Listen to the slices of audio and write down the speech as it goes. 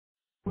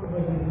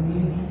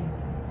needs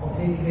of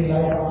day-to-day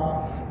life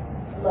are.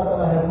 Allah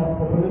Ta'ala has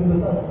not forbidden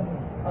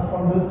us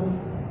from this,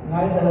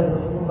 neither has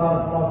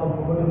Rasulullah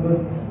forbidden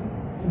this.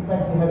 In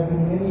fact, there have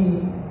been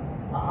many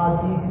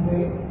ahadith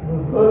where the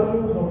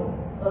virtues of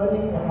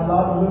earning a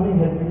halal living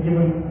has been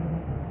given.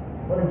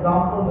 For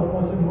example, the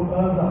person who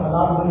earns a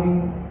halal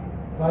living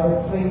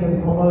via trade and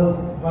commerce,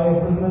 via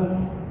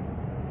business,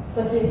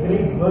 such a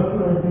great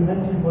virtue has been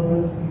mentioned for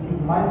this, which is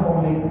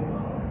mind-boggling.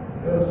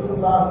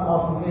 Rasulullah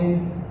was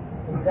saying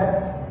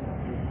that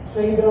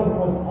trader who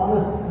was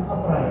honest and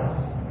upright,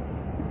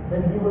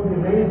 then he will be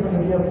raised on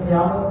the day of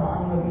Qiyamah,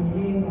 ma'an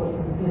nabiyyin wa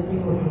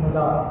siddiqin wa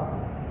shuhada.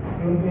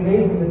 He will be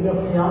raised on the day of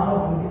Qiyamah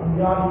with the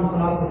Anbiya alayhi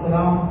salatu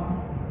wasalam,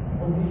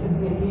 with the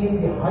siddiqin,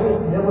 the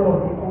highest level of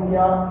the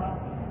awliya,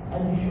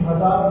 and the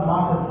shuhada, the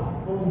martyrs,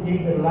 those who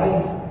gave their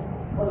lives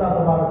for Allah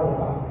Tabaraka wa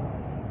Ta'ala.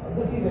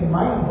 This is a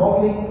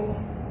mind-boggling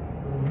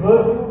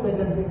virtue that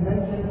has been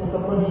mentioned for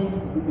somebody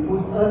who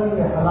is earning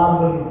a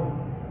halal living,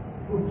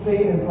 through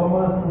trade and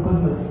commerce, through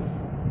business.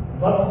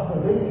 But the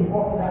very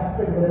important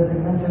aspect that has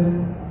been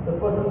mentioned, the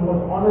person who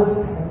was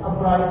honest and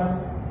upright,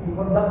 he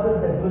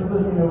conducted that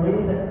business in a way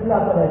that Allah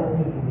Ta'ala has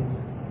pleased with,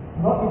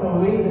 not in a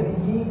way that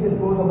he just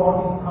goes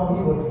about it how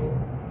he works it.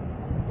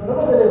 So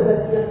nevertheless,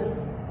 that's just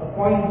a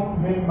point to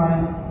bear in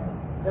mind,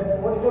 that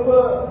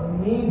whatever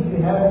needs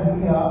we have in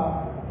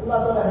dunya, Allah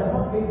Ta'ala has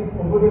not made it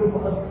forbidden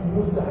for us to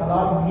use the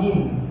halal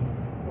means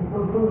to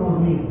fulfill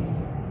those needs.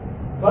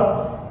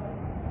 But,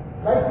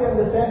 like we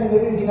understand in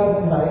everything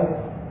else in life,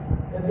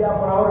 that there are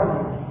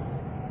priorities.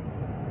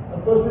 A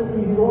person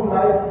in his own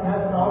life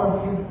has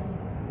priorities.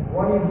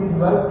 One is his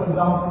wealth, for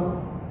example,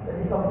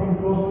 that is something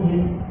close to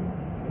him.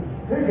 It's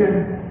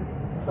triggered,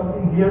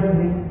 something dear to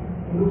him.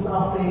 He looks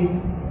after it.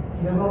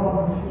 He does not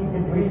want to see it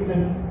get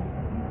wasted.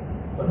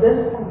 But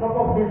then, on top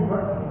of his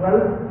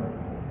wealth,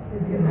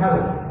 is his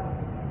health.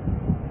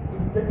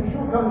 If the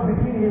issue comes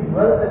between his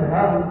wealth and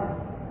health,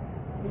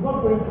 he's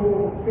not going to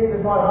say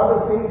that, no, I rather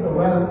save the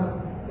wealth,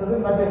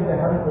 doesn't matter if the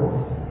health goes.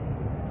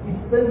 He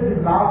spends his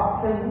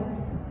last cent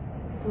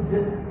to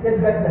just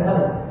get back the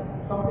health.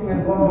 Something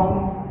has gone wrong,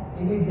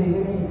 he needs a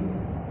very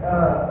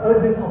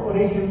urgent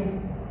operation,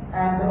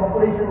 and the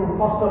operation will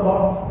cost a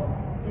lot.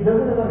 He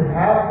doesn't even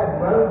have that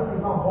wealth,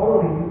 he's not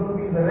borrowing, he's going to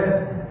be in the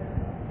rest.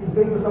 He's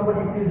going to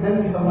somebody, please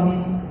lend me some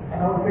money, and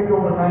I will pay you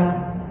over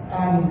time.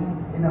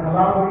 And in a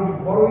halal way, he's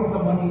borrowing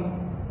some money.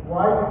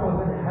 Why?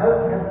 Because the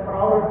health has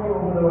priority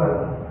over the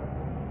wealth.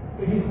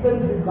 So he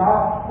spends his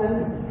last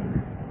cent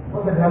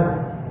for the health.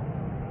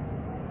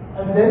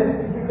 And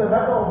then, if it's a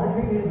matter of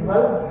between his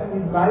wealth and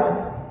his life,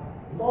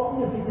 it's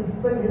obvious he can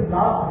spend his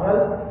last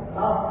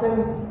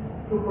cent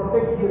to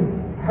protect his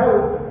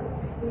health.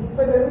 He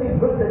spend every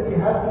bit that he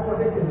has to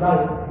protect his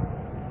life.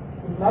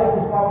 His life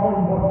is far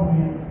more important to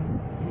him.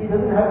 If he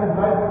doesn't have his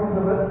life, what is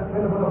the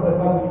benefit of that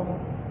wealth?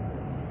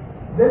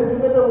 Then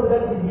together with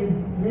that, his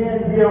near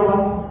and dear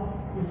ones,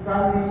 his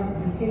family,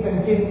 his kith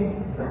and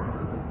kin.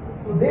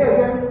 So there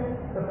again,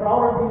 the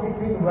priority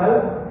between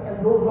wealth and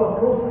those who are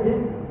close to him.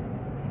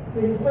 So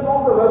he spends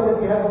all the wealth that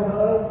he has on the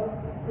earth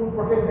to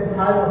protect the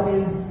child of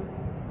his,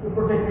 to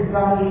protect his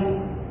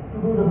family, to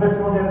do the best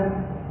for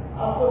them.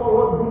 After all,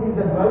 what good is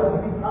that wealth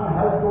if he can't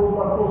help those who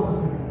are closest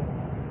to him?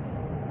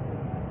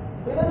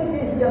 So in any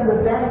case, we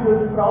understand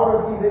this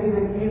priority very,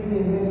 very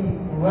easily and very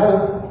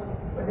well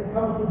when it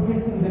comes to these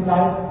things in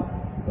life,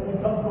 when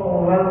it comes to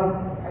our wealth,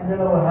 and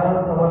then our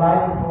health, our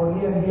life, our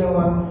near and dear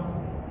ones.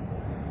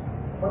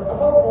 But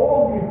above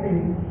all these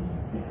things,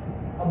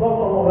 above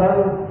our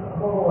wealth,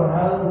 above our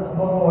health,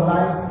 above our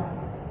life,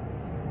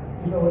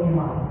 is our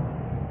iman.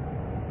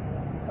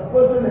 A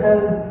person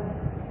has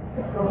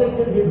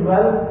protected his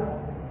wealth,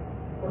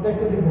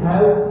 protected his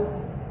health,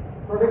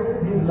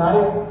 protected his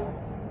life,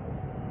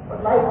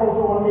 but life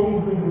also one day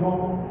is going to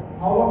go.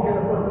 How long can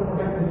a person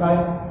protect his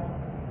life?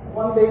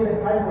 One day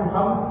the time will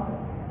come,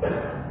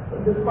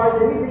 but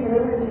despite anything and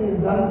everything he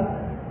has done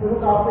to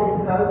look after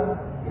himself,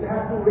 he'll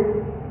have to wait,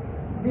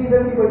 leave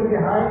everybody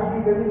behind,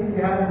 leave everything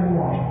behind and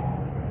move on.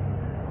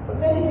 But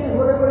in any case,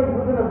 whatever is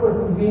within a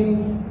person's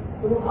being,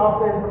 to look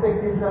after and protect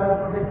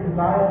himself, protect his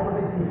life,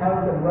 protect his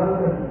health and wealth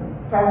and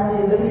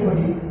family and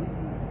everybody.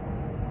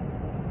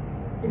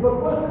 If a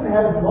person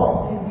has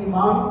lost his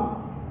iman,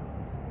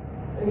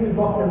 then he's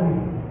lost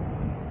everything.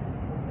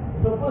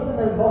 If a person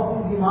has lost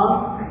his iman,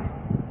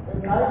 then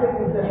neither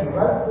is that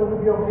wealth going to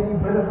be of any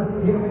benefit to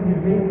him when he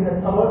is in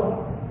that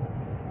qabr,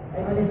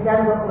 and when he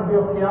stands up on the day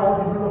of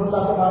Qiyamah in front of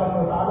Allah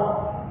Subhanahu wa Ta'ala,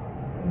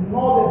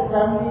 nor that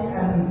family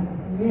and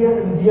near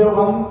and dear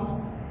ones.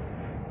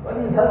 When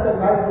his health and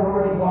life are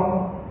already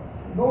gone,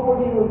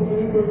 nobody will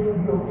be able to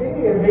be of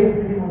any avail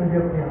to him on the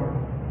day of Qiyamah.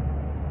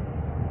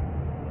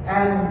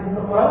 And in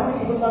the Quran,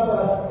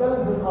 Allah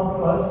tells us out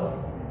to us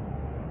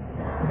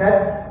that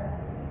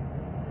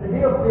the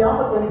day of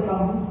Qiyamah when it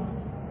comes,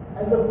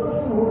 and the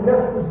person who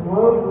left this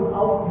world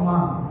without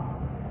iman,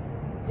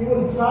 he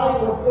will try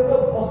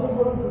whatever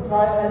possible to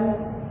try and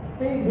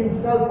save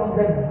himself from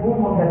that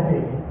doom on that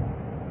day.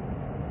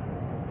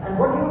 And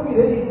what he will be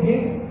ready to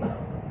give,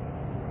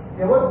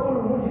 يَوَدُّ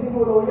الْمُجْرِمُ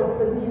لَوْ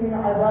يَفْتَدِي مِنْ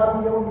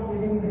عَذَابِ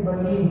يَوْمِئِذٍ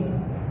بِبَنِيهِ.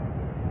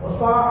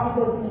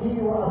 وصاحبته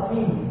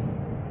وأخيه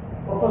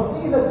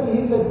وفصيلته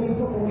التي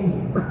تؤويه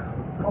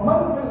ومن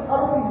في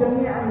الأرض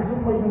جميعا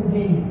ثم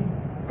ينجيه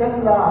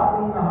كلا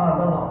إنها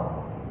لظى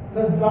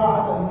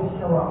نزاعة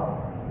للشوى.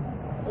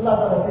 Allah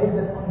Ta'ala says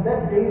that on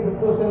that day the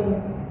person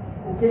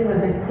who came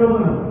as a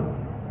criminal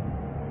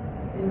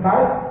in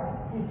life,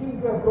 he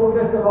seemed to have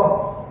progressed a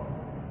lot.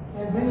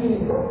 He had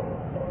many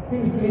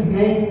things to his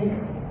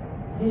name.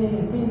 He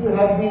seemed to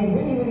have been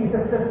very, very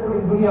successful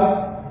in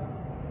dunya.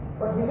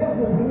 But he left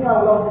this dunya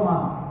without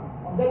iman.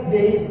 On that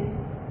day,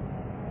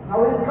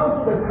 now when it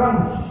comes to the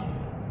crunch,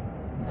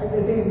 as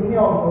they say in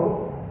dunya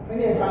also,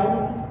 many a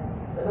time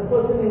that a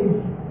person is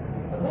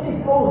a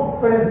very close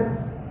friend.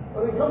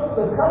 When it comes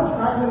to the crunch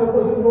time, then a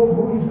person knows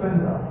who his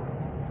friends are.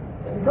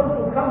 When it comes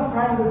to crunch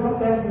time, then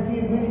sometimes you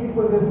see many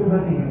people just do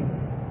nothing.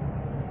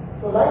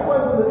 So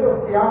likewise on the day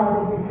of Qiyamah, it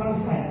will be crunch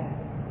time.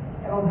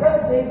 And on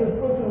that day, this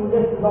person who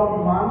left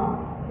without iman,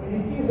 when he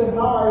sees that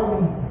now I am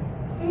in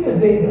serious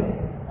danger,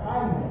 and I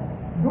am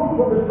doomed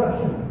for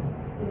destruction,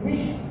 he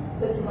wish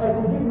that if I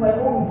could give my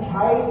own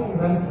child in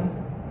ransom,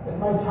 that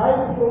my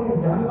child is thrown in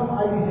Jahannam,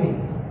 I will say,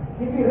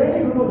 he'll be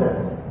ready to do that.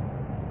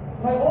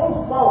 My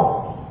own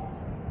spouse,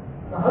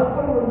 the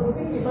husband will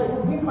think, if I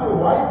could give my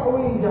wife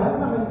away in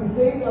Jahannam and be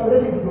saved, I'm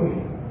ready to do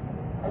it.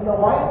 And the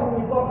wife who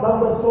we thought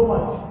loved us so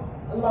much,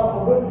 Allah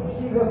forbid,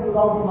 she left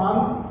without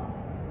iman,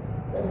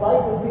 that wife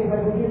will say, if I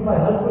could give my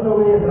husband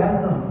away as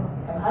ransom,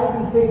 and I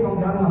will save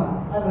from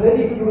Jahannam, I'm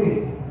ready to do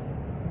it.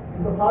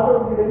 If the father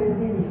will be ready to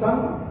give his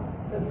son,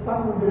 the son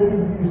will be ready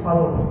to give his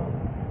father.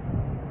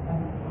 And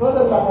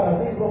further Allah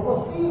says,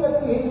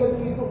 وَفَصِيلَتِهِ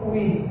الَّتِي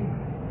تُؤْوِيهِ.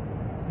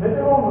 Let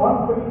alone one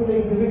particular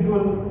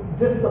individual,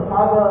 just the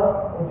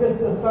father, or just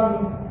the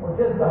son, or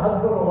just the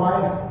husband or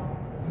wife,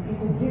 if he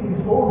could give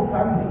his whole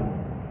family,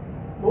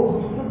 those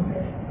who stood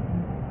there,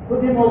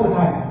 with him all the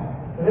time,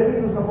 ready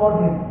to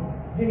support him,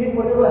 give him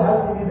whatever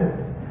help he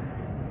needed.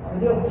 On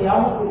the day of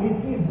Qiyamah, when he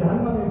sees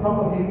Jahannam in front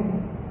of him,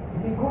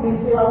 if he could,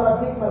 he'd say, Allah,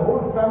 take my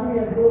whole family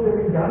and throw them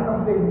in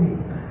Jahannam, save me.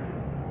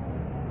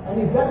 And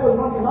if that was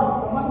not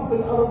enough, وَمَنْ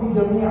فِي الْأَرْضِ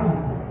جَمِيعًا,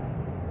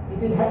 if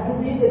it had to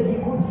be that he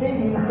could save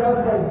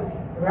himself by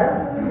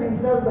ransoming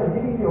himself by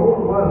giving the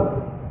whole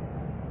world,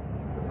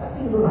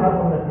 nothing will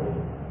happen that day.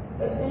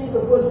 That day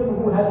the person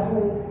who has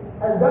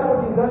done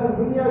what he's done in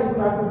dunya, he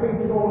will have to face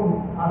his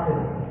own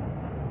akhirah.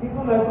 He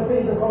will have to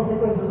face the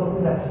consequences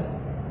of his action.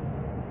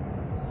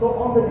 So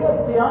on the day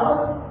of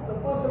Qiyamah, the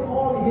person,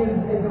 all his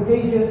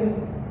education,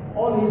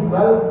 all his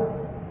wealth,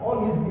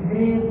 all his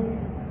degrees,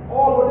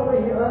 all whatever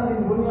he earned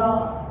in dunya,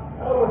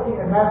 all what he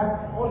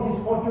amassed, all his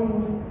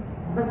fortunes,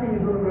 nothing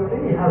is going to give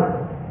any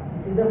help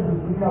if he left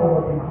this dunya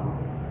without iman.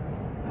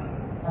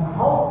 And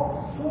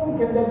how soon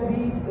can that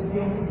be that we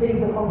have to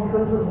take the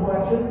consequences of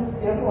our actions?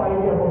 We have no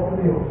idea about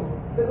today also.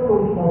 Let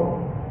alone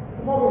tomorrow.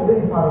 Tomorrow is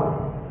very far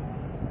away.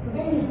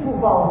 Today is too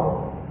far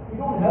away.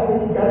 We don't have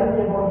any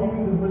guarantee about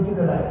living this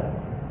virgin alive.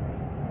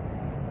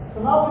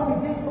 So now when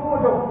we take so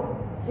much of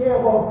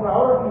care about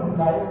priorities in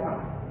life,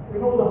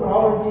 we know the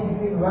priority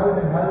between wealth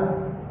and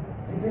health,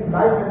 between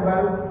life and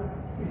wealth,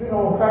 between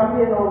our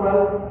family and our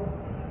wealth.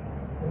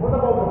 What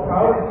about the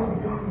priority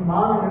between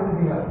iman and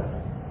everything else?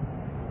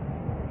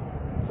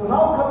 So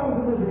now coming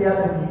to this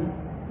reality,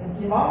 that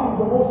iman is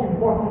the most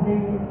important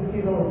thing, which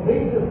is our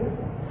greatest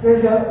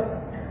treasure,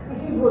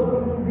 which is what's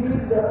going to be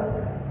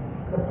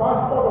the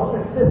passport of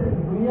success in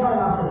dunya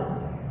and akhirah.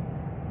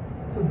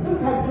 So this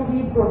has to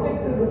be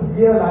protected with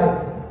dear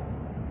life.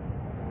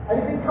 And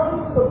if it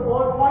comes to the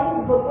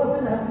point if a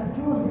person has to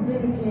choose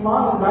between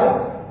iman and life,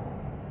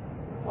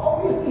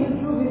 obviously he'll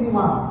choose his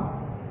iman.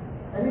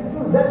 And he'll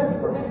choose that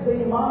which protects the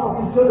iman of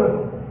his children.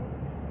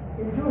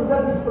 He'll choose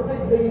that which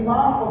protects the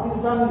iman of his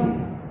family,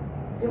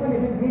 even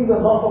if it means a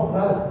loss of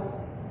wealth.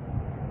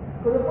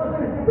 So the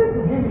person is prepared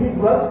to give his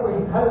wealth for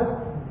his health,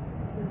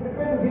 he's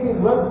prepared to give his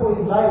wealth for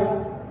his life.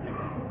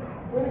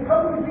 When it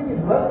comes between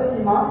his wealth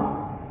and iman,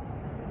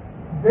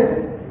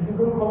 then is he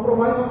going to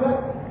compromise on that?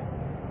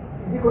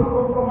 Is he going to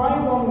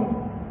compromise on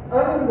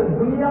earning the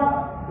dunya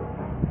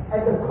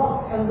at the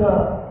cost and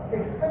the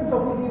expense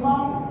of his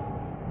iman?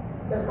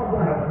 That's not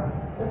going to happen.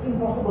 That's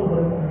impossible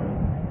for him.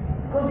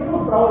 Because he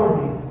knows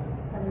priorities.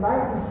 And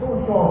life is so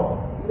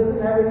short. He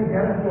doesn't have any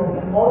guarantee of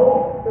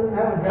tomorrow, doesn't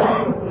have a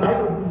guarantee of tonight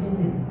or this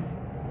evening.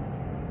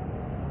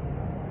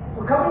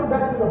 So coming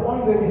back to the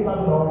point where we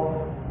started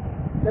off,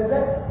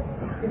 that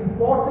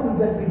importance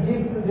that we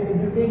give to the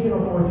education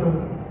of our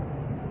children,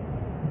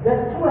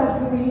 that too has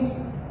to be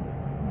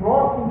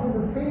brought into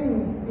the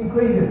same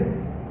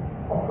equation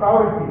of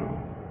priority.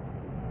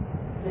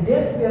 So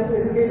yes, we have to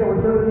educate our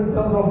children in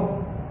terms of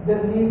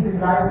their needs in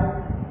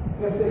life.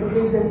 We have to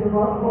educate them to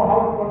know how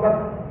to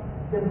conduct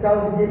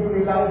themselves in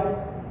day-to-day life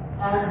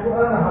and to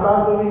earn a halal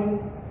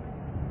living.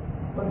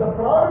 But the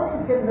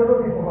priorities can never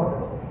be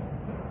forgotten.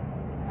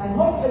 And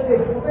not at the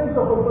expense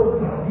of a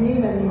person's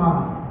deen and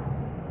iman.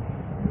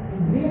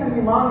 His deen and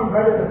iman is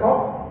right at the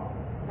top,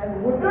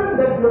 and within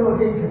that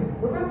limitation,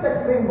 within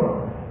that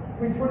framework,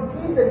 which would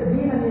keep that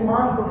deen and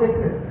iman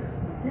protected,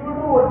 he will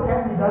do what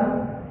can be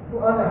done to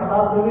earn a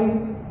halal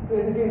living, to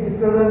educate his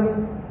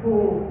children,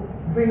 to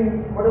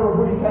bring whatever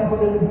good he can for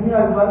the dunya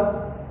as well,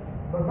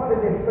 but not at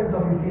the expense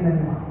of his deen and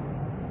iman.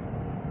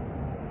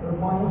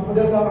 Muhammad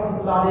the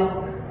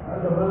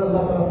brother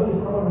Allah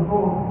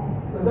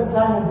was that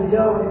time of the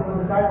year when it was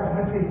the time of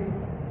metric,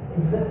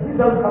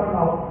 results coming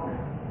out.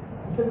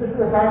 He said this is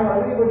a time where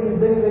everybody is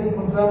very, very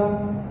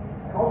concerned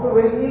and also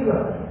very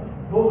eager.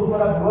 Those who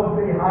perhaps work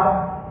very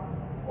hard,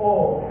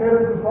 or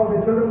parents who saw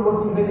their children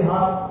working very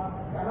hard,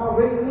 are now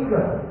very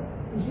eager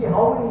to see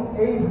how many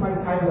A's my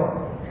child got.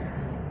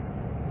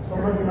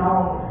 Somebody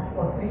now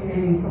got 3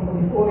 A's,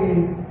 somebody 4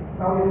 A's.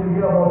 Now you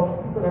hear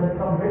about people have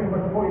become very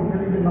much more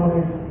intelligent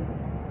nowadays.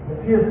 The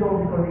fear so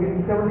because they're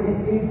getting 7,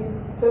 8 A's,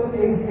 7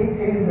 A's,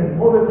 8 A's, and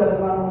more than that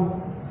now.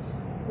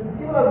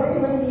 People are very,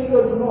 very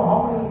eager to know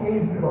how many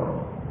A's we got.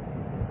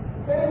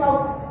 Fair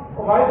enough,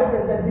 provided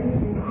that these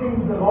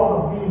infringe the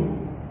law of being.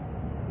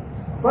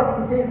 But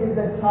he says that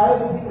the child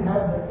didn't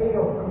have the A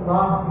of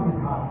Allah in his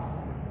heart.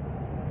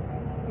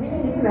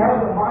 Meaning he didn't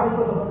have the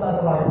mindset of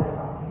Allah.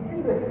 He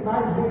didn't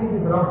recognize who he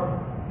is Rabb.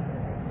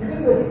 He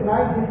didn't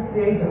recognize his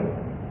creator.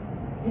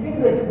 He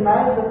didn't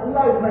recognize that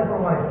Allah is my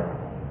provider.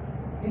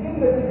 He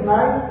didn't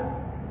recognize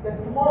that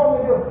tomorrow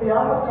when of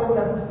Qiyamah I will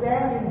have to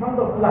stand in front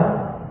of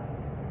Allah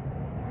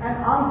and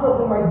answer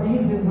for my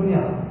deeds in dunya.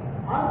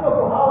 Answer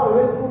for how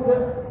I went through the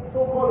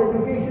so-called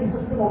education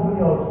system of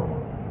dunya also.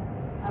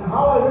 And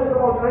how I went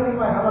about earning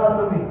my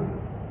halal living.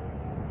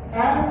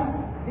 And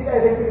did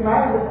I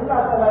recognize that Allah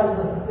Ta'ala is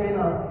the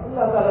sustainer,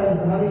 Allah Ta'ala is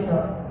the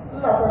nourisher,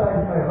 Allah Ta'ala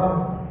is my Rabb.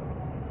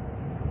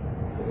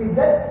 So if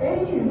that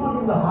A is not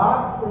in the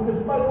heart, then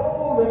despite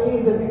all the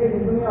A's that we get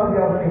in dunya, we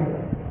are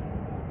failed.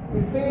 We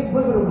fail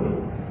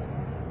miserably.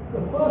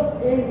 The first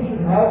aim we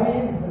should have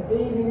is the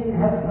aim in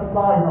having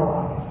Allah in our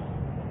hearts.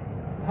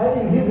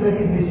 Having His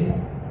recognition.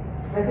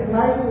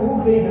 Recognizing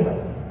who created us.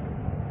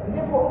 And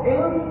therefore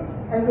ilm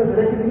and this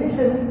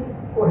recognition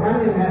go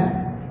hand in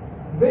hand.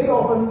 Very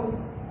often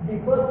the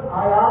first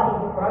ayat of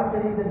the Quran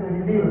Sharif that were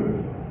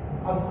revealed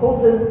are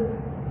quoted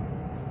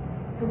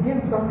to give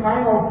some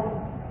kind of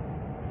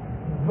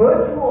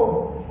virtue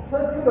of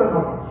circular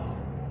knowledge.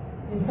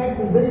 In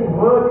fact, the very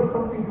word is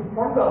something to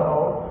ponder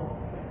about.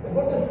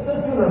 What does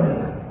circular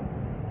mean?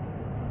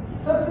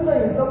 Circular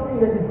is something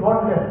that is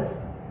godless.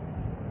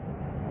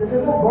 There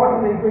is no God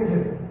in the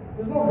equation.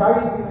 There is no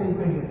guidance in the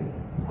equation.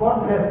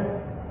 Godless.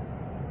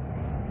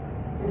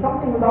 It's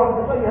something without,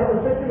 that's why you have a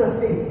secular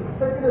state.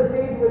 Secular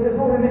state where there is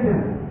no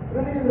religion.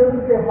 Religion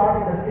doesn't play a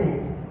part in the state,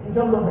 in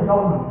terms of the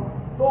government.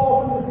 So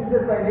often this is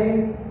just by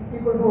name,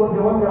 people do what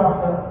they want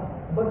thereafter.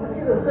 But this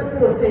is a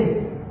secular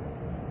state.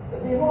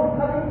 There is no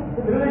nothing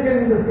with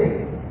religion in the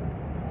state.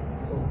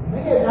 So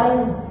many a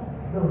times,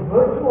 the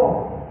virtue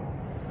of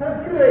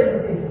circular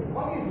education,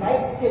 one is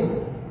life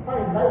skills.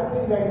 Fine, life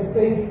skills like a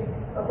stage,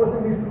 a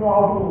person needs to know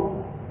how to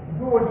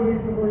do what he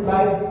needs to do in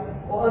life,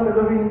 or earn a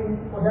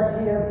living, or that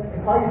he has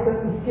acquired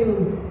certain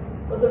skills.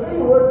 But the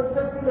very word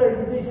circular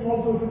education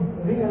also should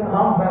ring an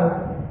alarm bell.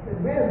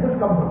 Where does this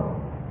come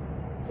from?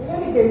 In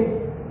any case,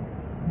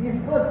 these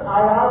first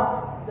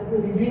ayat that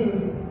were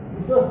revealed,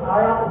 the first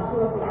ayat of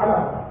Surah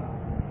Al-Alaq,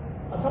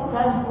 are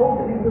sometimes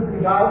quoted in this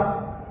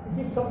regard to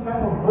give some kind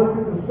of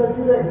virtue to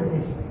circular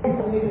education.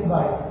 Fascinated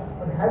by it.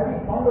 But have we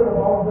pondered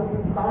about this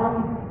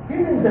insan?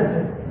 He's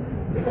interested.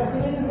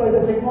 Fascinated by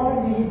the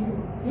technology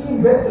he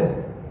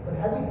invented. But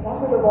have we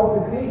pondered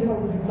about the creation of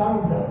this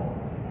insan himself?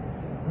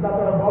 Allah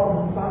Ta'ala brought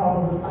this insan out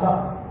of this alaq.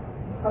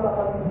 خلق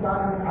الإنسان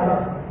من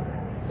علق.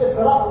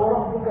 اقرأ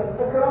وربك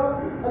الأكرم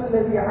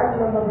الذي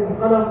علم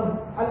بالقلم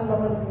علم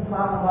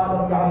الإنسان ما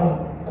لم يعلم.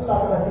 Allah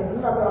Ta'ala said,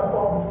 Allah Ta'ala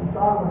taught this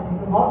insan what he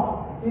knew not.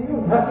 He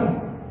knew nothing.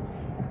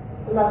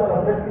 Allah Ta'ala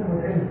blessed him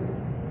with ilm.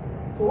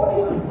 So what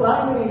is his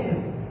primary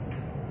ilm?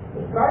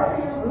 The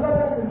primary ilm, Allah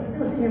Ta'ala is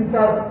introducing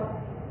himself.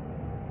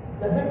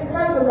 That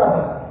recognize Allah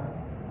Ta'ala.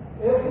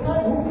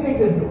 Recognize who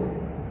created you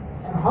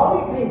and how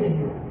He created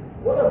you.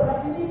 What a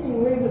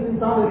fascinating way this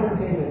insan is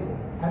created.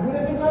 Have you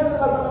recognized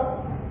Allah Ta'ala?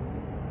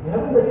 You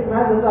haven't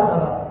recognized Allah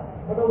Ta'ala.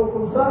 But our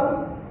concern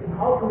is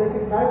how to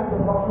recognize the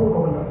makhluk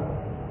of Allah Ta'ala.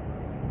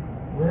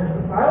 Whereas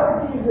the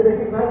priority is to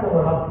recognize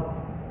our Rabb.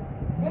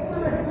 Get to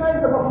recognize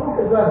the makhluk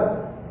as well.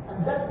 And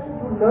that's to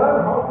learn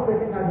how to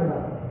recognize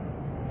Allah.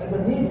 And the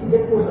need to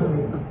get closer to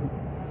Him.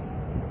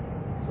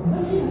 So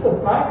this is the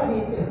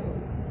primary thing.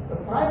 The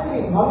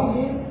primary knowledge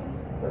is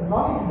the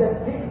knowledge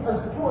that takes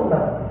us to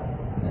Allah.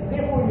 And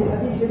therefore in the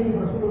Hadith Sharif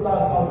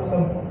Rasulullah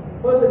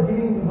further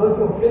giving the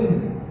virtue of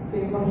ilm,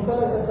 saying, "Man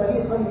salaka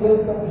tariqan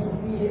yaltamisu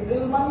fihi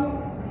ilman,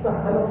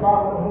 sahhala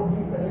Allahu lahu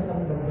bihi tariqan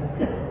ila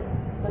al-jannah."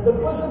 That the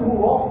person who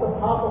walks the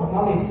path of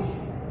knowledge,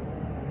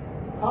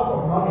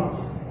 Allah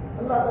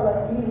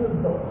Ta'ala eases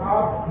the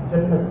path to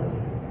Jannah.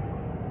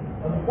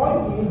 And the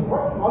point is,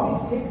 what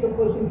knowledge takes the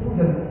person to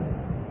Jannah?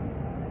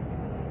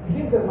 Is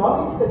it the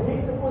knowledge that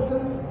takes the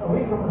person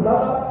away from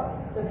Allah,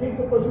 that takes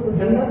the person to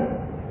Jannah?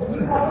 That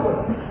is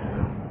possible.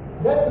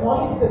 That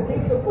knowledge that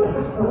takes the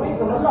person away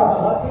from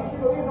Allah takes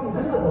you away from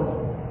Jannah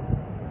also.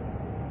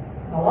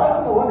 Now while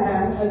on the one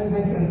hand, as you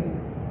mentioned,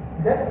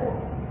 that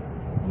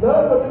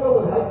learn whatever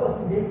will help us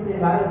in day-to-day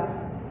life,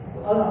 to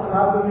earn a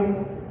halal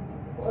living,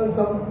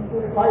 to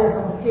acquire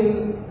some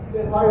skill, to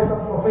acquire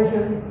some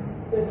profession,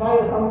 to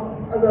acquire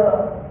some other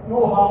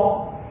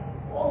know-how.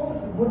 All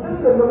this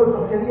within the limits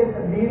of Shariat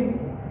and Deen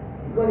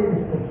is very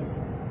restricted.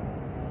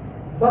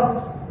 But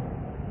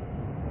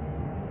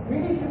we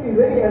need to be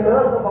very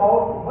alert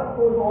about what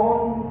goes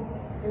on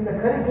in the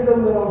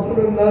curriculum that our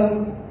children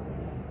learn,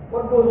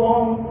 what goes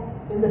on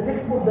in the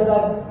textbooks that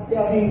they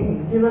are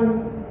being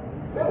given,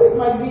 whether it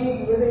might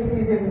be, whether it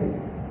is in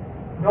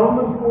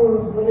government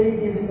schools, whether it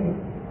is in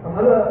some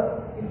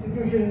other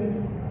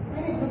institutions.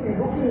 We need to be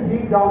looking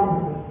deep down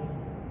into this.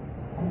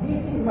 And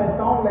these things might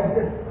sound like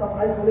just some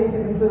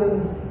isolated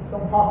incidents,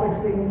 some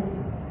far-fetched things.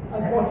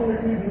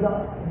 Unfortunately, these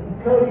are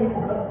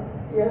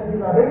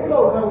regular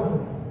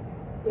occurrences.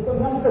 So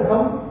sometimes the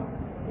comes,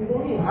 he's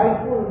only in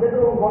high school, they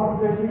don't want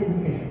to tertiary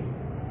education.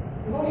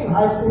 He's only in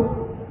high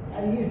school,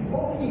 and he is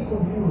totally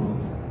confused.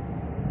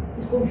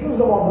 He's confused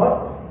about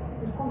what?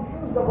 He's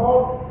confused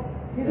about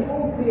his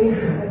own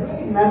creation, and where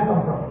did man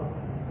come from?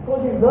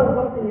 Because he learned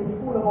something in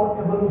school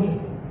about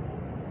evolution.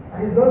 And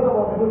he learned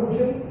about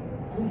evolution,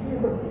 and he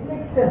says, but it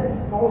makes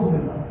sense.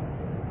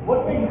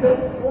 What makes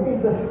sense? What is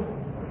the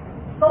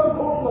some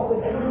portion of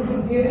the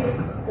evolution theory,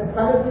 the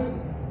fallacy,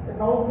 that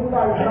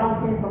Na'udzubillah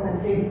Islam came from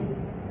an ape.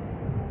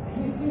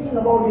 He's thinking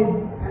about it,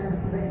 and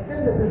to the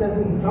extent that this has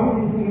been drummed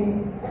into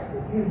him,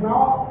 he is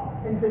now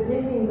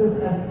entertaining this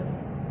as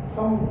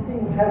something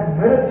which has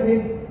merit in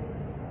it.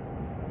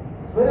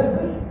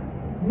 Whereas this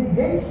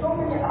negates so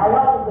many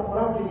ayat of the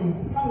Quran Sharif.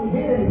 He can't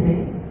negate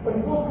anything, but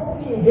he goes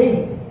totally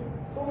against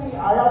so many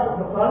ayat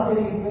of the Quran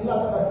Sharif.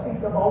 Allah Ta'ala speaks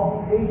about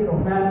the creation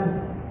of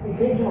man, the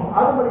creation of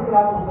Adam alayhi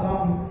salatu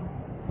wasalam,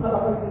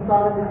 خلق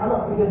الإنسان من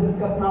علق, we just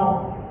discussed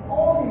now.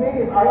 All the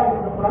various ayat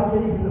of the Quran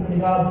Sharif in this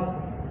regard,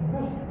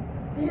 this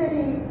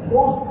theory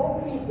goes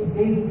totally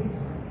against it.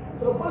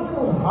 So a person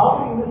who is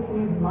harboring this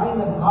in his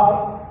mind and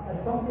heart as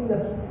something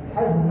that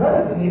has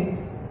merit in it,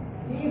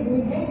 he is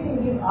negating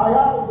these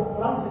ayat of the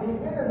Quran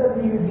Sharif. Where does that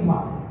leave his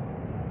iman?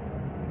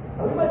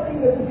 Now we might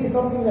think that this is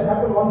something that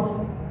happened once,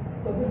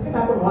 but this didn't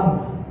happen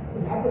once.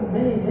 It happened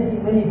many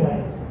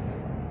times.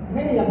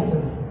 Many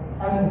youngsters.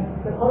 And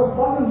the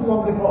correspondence is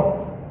on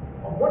record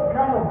of what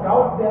kind of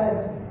doubt there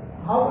is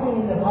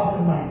harboring in their hearts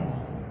and minds.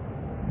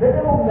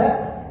 Better on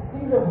that,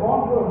 things have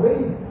gone to a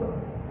very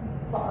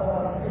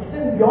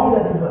extent beyond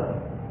that as well.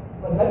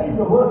 But that is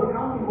the worst. It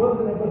can't be worse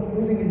than a person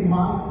losing his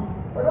iman.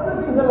 But other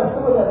things that are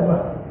similar as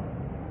well.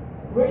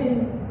 Where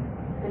in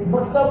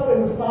Maktab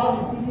and Ustad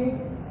is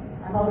teaching,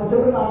 and now the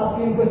children are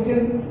asking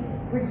questions.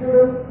 Quick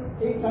children,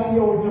 8,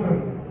 9-year-old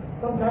children.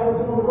 Some child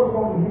was supposed to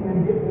go to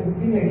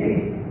being a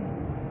gay.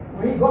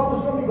 When he got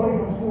to school, he got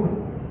it from school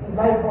in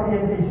life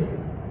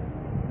orientation.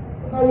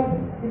 So now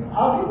he's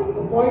arguing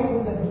the point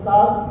with the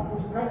Ustad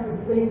who's trying to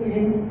explain to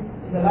him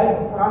in the life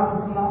of Quran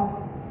and Sunnah,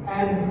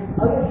 and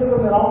other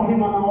children around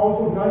him are now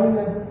also joining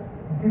the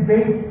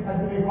debate, as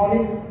we may call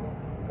it.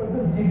 But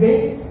this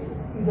debate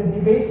is a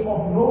debate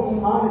of no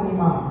iman and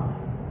iman.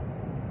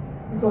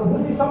 Because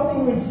this is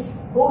something which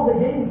goes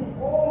against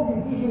all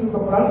the teachings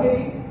of the Quran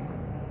Sharif.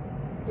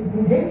 It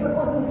negates the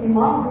person's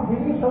iman to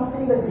believe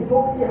something that is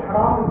totally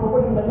haram and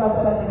forbidden by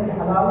Allah Ta'ala can be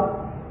halal.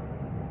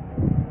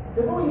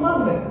 There's no iman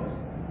there.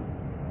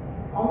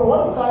 On the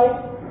one side,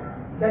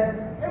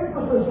 that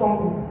emphasis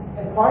on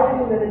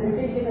acquiring that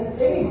education at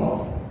any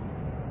cost,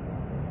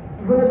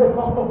 even at the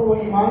cost of our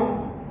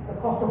iman, the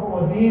cost of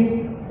our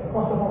deen, the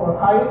cost of our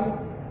eyes,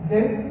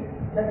 then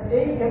that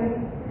aim can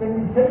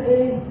be 10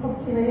 aims,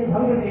 15 aims,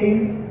 100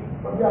 aims,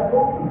 but we are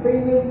total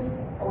failures.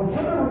 Our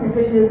children will be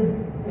failures.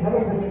 We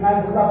haven't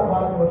recognized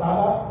Allah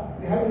Ta'ala,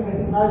 we haven't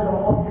recognized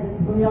our object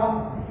in dunya,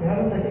 we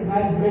haven't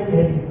recognized where we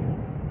heading.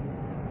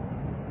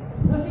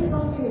 This is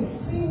something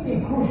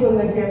extremely crucial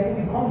that we have to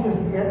be conscious,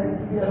 we have to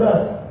be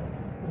alert.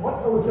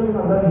 What our children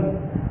are learning,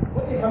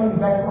 what they're coming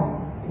back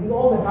from. It is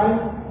all the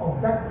time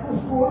of back to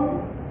school,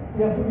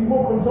 we have to be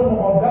more concerned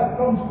about back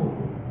from school.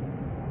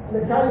 And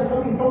the child is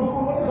coming from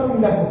school, what is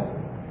coming back with?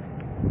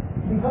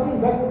 Is he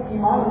coming back with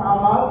iman and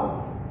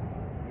amal?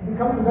 Is he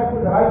coming back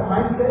with the right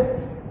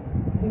mindset?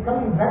 Is he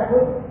coming back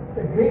with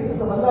the greatness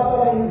of Allah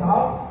Ta'ala in his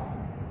heart?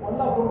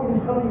 Allah forbid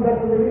is coming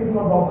back with everything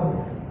of opposite.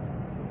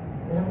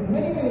 There have been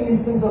many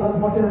instances,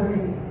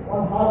 unfortunately,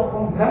 one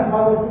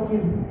grandfather took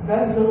his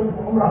grandchildren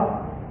for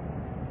Umrah.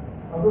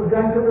 Those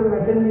grandchildren were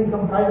attending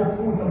some private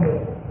school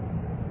somewhere.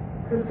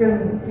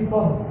 Christian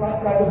people,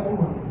 private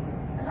school.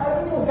 And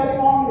everything was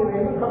carrying on. They were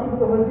able to come to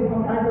the masjid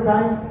from time to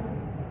time.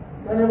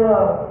 Whenever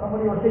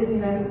somebody was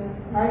taking them,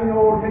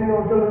 9-year-old,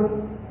 10-year-old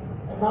children.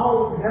 And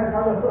now the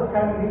grandfather, first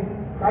time in his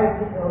life,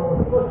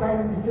 the first time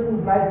in his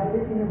children's life, was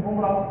taking them for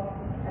Umrah.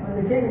 And when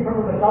they came in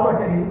front of the Kaaba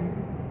Sharif,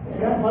 the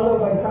grandfather,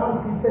 by chance,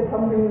 he said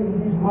something in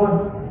these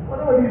words.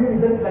 Whatever reason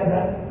he said it like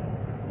that.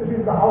 This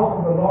is the house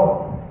of the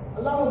Lord.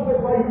 Allah knows best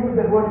why he used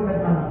that word in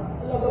that manner.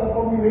 Allah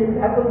probably made it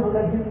happen so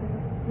that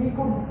he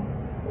could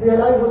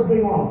realize what's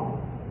going on.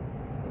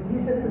 So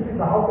he said this is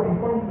the house, and he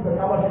pointed to the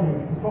Kaaba Sharif.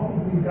 He's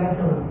talking to his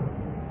grandchildren.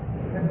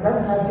 The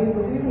grandchild said,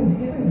 but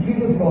even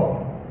Jesus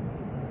Lord.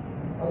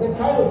 That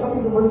child was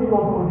coming to masjid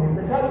also with him.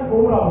 The child was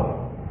Umrah.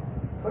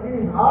 But it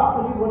is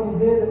hard to see what is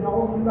there that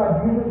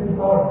Na'udullah Jesus is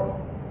God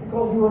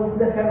because he was in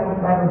that kind of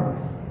environment.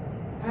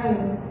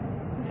 And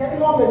carrying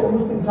on like a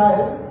Muslim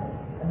child,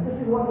 and this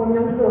is what one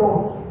youngster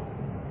wrote.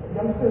 The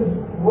youngster's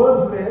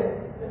words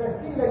were that I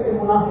feel like a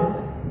munafiq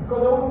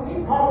because I want to be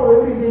part of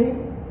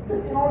everything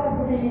just in order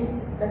to be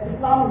that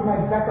Islam is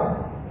my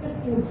backup, just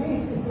in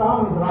case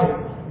Islam is right.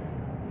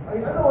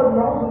 In other words,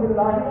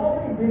 Na'udullah, he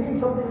already believes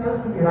something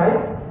else to be right,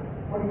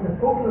 but he's a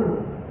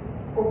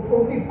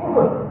complete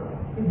kufr.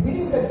 He's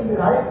believing that to be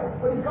right,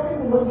 but he's coming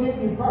to masjid,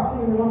 he's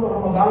fasting in the month of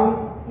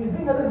Ramadan, he's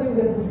doing other things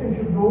that Muslims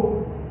should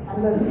do,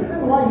 and the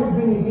reason why he's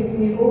doing it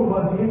in his own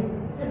words is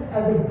just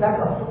as a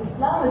backup. So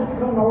Islam has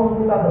become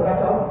Na'udullah the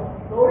backup,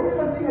 the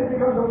original thing has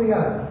become something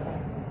else.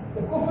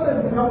 The kufr has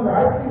become the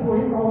right thing for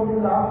him,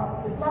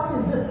 Na'udullah. Islam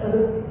is just as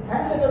a,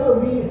 can it ever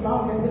be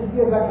Islam can just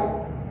be a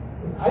backup?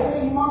 It's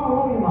either Iman or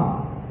no Iman.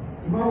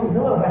 Iman is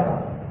never a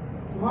backup.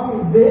 Iman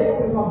is there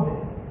or is not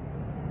there.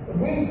 But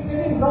when it's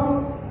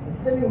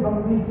stemming from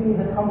these things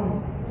that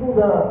come through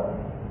the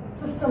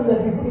system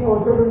that we put in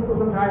our children, so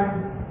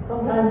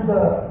sometimes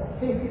the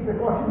safety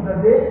precautions are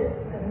there,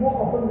 and more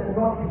often than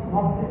not, it's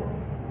not there.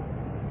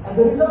 And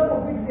the result of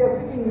which they are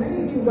picking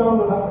many things down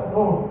the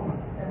road,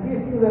 and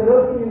these things are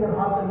lurking in their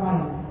hearts and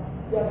minds.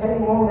 They are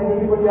carrying on like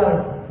everybody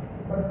else,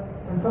 but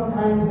when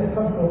sometimes they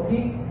come to a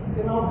peak,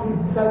 they now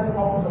decide to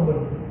talk to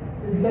somebody.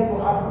 They decide to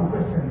ask some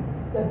questions.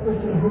 That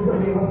question is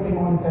away what's going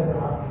on inside their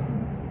heart.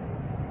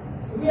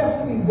 So we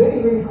have to be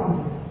very, very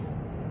conscious.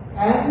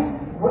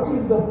 And what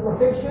is the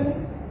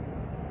protection?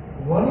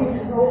 One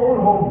is in our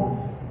own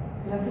homes.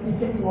 We have to be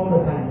checking all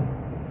the time.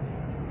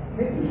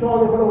 Making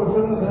sure that what our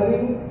children are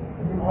learning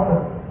is in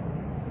order.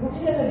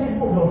 Looking at the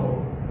textbooks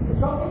also.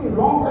 If something is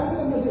wrong,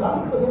 then this is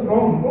 100%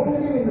 wrong. Don't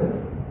believe in this.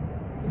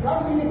 You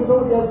can't believe for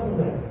somebody else to do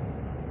that.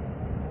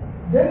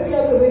 Then the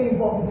other very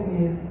important thing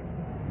is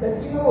that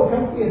in our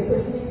country,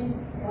 especially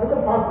in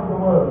other parts of the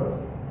world,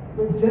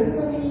 where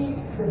generally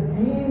the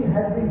deen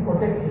has been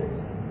protected.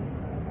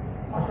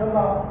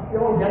 MashaAllah, we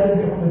all gathered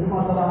here from the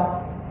Jummah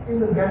Salah. In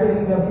the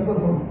gathering, there are people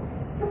from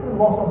different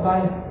walks of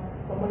life.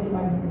 Somebody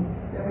might be,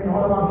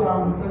 ulama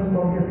kiram present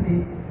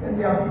obviously, and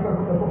there are people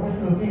from the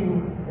professional field,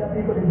 there are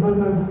people in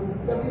business,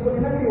 there are people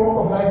in every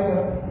walk of life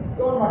here.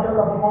 They all,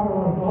 MashaAllah, performed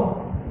our work.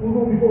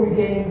 Wudu before we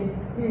came,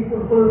 we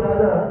fulfilled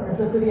other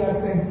necessary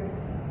aspects.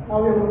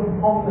 Now we are going to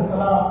perform the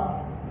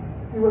Salah.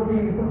 We will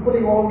be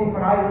fulfilling all the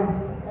fara'id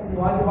and the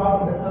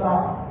wajibat of the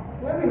Salah.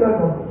 Where we learn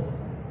all this?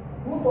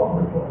 Who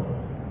taught this to us?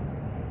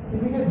 If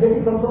we just get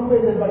it from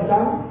somewhere just by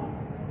chance,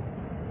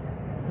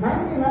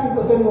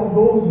 99% of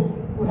those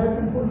who have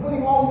been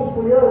fulfilling all this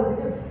for years,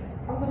 it just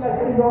something like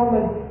carried on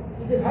like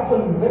it just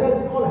happened. Whereas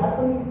it all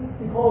happened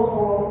because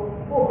our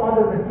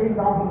forefathers that came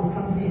down from this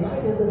country right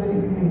at the very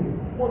beginning,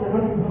 more than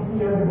 150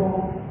 years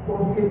ago,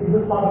 those came to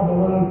this part of the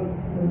world,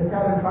 in the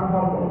Karen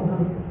Khanpur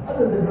provinces,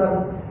 others as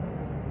well.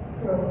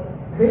 The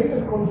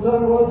greatest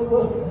concern was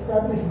first to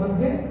establish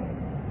masjid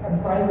and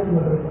private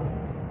madrasa.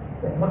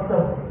 That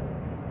maktab.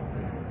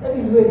 That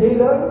is where they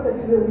learn, that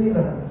is where we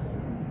learn.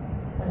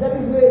 And that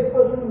is where a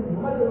person, no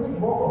matter which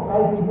walk of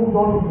life he moves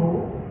on into,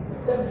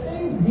 that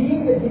same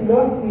deen that he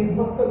learned in his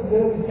maktab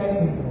there is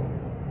carrying it.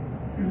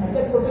 And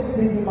that protected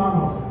his iman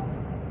also.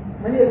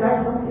 Many a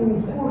times something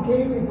in school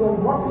came, it was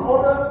not in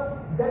order,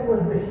 that was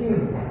the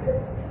shield.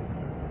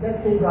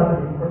 That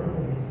safeguarded him,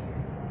 protected him.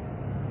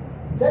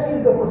 That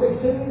is the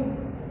protection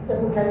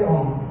that will carry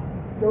on.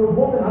 There was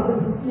more than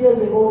 150 years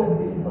ago that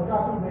the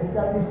Bakasim were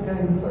established here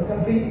in this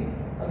country.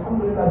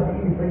 Alhamdulillah,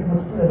 the deen is very much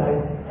still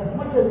alive, as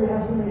much as we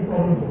have so many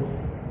problems.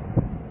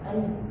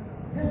 And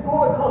just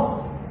go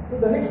across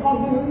to the next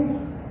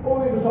continent,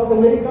 go away to South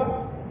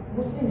America.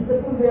 Muslims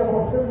settled there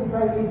about 75,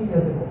 80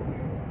 years ago.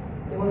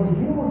 There was a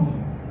huge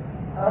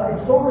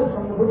exodus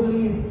from the Middle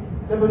East,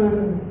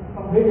 Lebanon,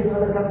 from various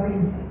other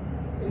countries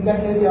in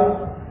that area,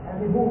 and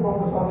they moved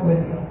on to South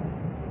America.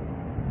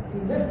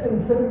 In less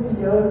than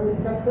 70 years,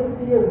 in fact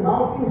 70 years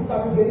now, things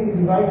started getting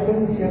revived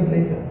 70 years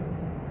later.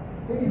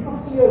 Maybe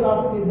 50 years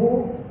after they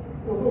moved,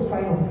 there was no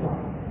sign of Islam.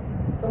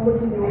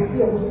 Somebody, they will see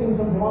a Muslim,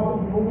 some Jamaat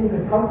of Mu'min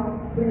that come,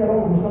 bring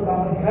around Muslim.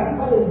 My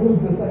grandfather used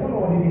this, I don't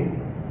know what it is.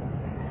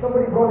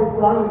 Somebody brought a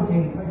Quran and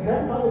came. My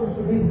grandfather used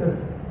to read this,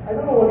 I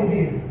don't know what it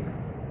is.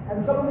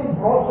 And somebody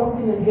brought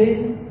something and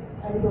came,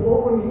 and it was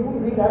open, he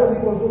wouldn't read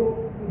Arabic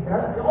also.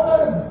 They're all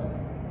Arabs.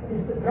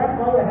 His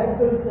grandfather had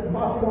this and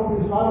passed it on to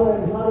his father,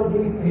 and his father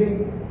gave it to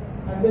him.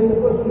 And then the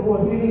person who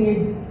was reading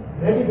it,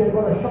 read it and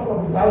got a shock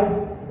of his life.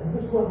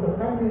 This was the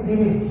family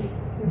lineage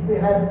which they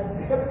had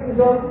kept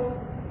preserved.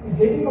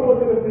 They didn't know what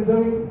they were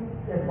preserving.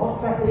 They had lost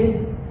track of it,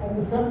 and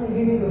the family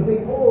lineage was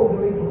going all the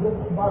way to the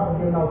Abbas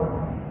of the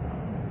Allah.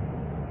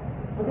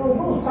 But there was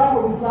no sign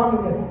of Islam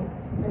in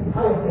that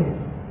entire place.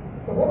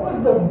 So what was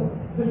the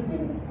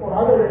distinct, or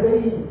rather a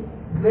very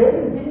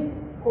glaring thing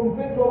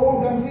compared to our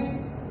own country?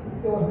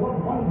 There was not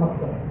one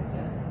maktab,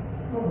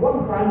 not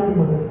one primary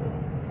mother.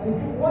 And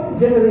it took one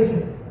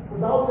generation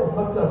without that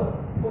maktab,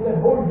 so that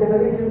whole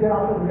generation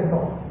thereafter will get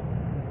lost.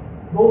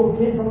 Those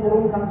who came from their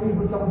own countries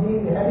with some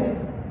deen, they had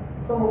it.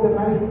 Some of them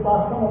managed to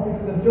pass some of it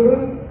to their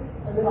children,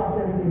 and and then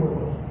after everything was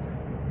lost.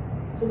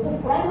 So this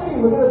primary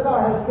madrasa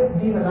has kept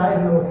deen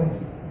alive in our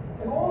country.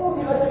 And all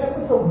the other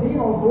efforts of deen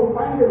also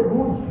find their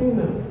roots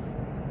in this.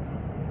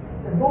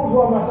 And those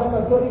who are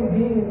mashallah serving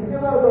deen,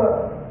 whichever the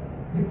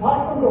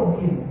department of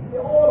deen,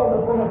 they all are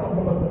the product of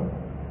the Maktab.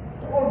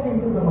 They all came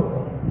through the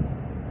Maktab.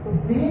 So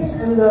deen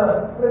and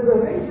the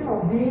preservation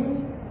of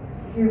deen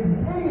is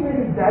very,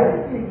 very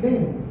directly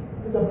linked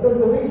to the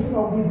preservation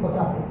of these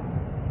makatib.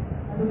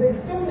 And to the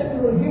extent that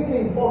we will give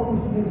the importance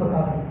to these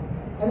makatib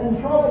and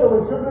ensure that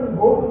our children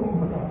go to these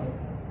makatib.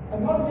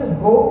 And not just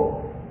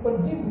go,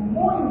 but give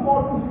more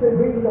importance to their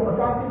going to the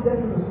makatib than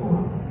to the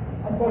school.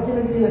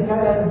 Unfortunately, the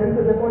child has a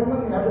dentist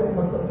appointment, it happens in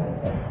Maktab time.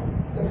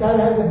 The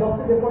child has a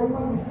doctor's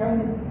appointment, which can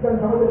be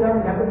done some of the time,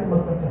 it happens in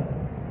Maktab time.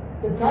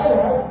 The child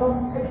has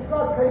some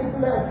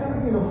extracurricular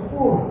activity of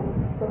school,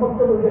 the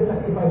Maktab will get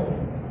sacrificed.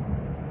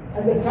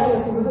 And the child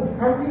has to visit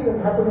country, that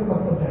will happen in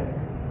Maktab time.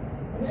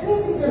 And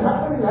anything can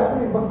happen, will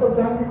happen in Maktab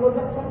time because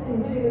that's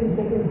something very, very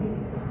secondary.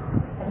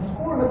 And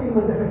school, nothing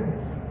was affected.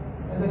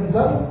 As a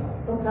result,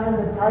 sometimes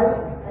the child,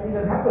 and it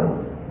has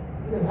happened,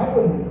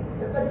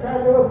 that that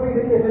child never paid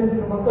any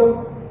attention to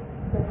Maktab.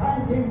 The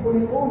time came for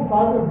his own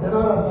father's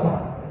janazah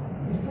salah.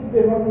 He stood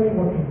there not doing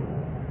what he did.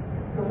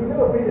 So he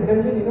never paid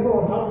attention, he never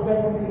was half the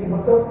time coming in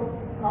Maktab.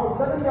 Now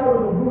suddenly out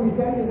of the blue, he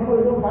standing in front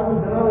of his own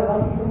father's janazah and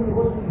asking somebody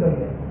what's been done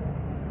here.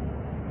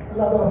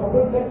 Allah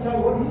forbid that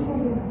child, what he's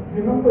going to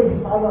remember his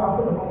father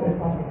after the father is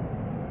passing.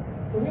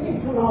 So we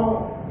need to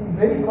now be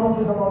very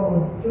conscious about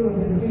our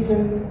children's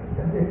education,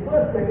 that they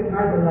first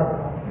recognize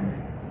Allah,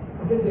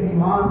 protect their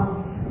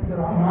iman,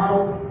 their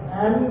amal,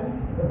 and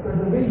the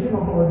preservation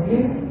of our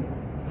deen.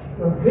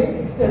 To a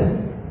great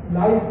extent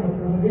lies in the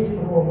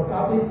preservation of our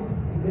makatib.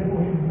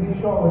 Therefore, we should make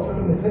sure our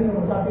children attend the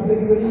makatib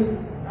regularly,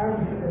 and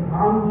we should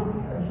enhance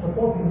and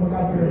support the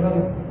makatib as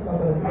well.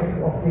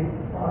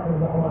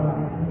 Allah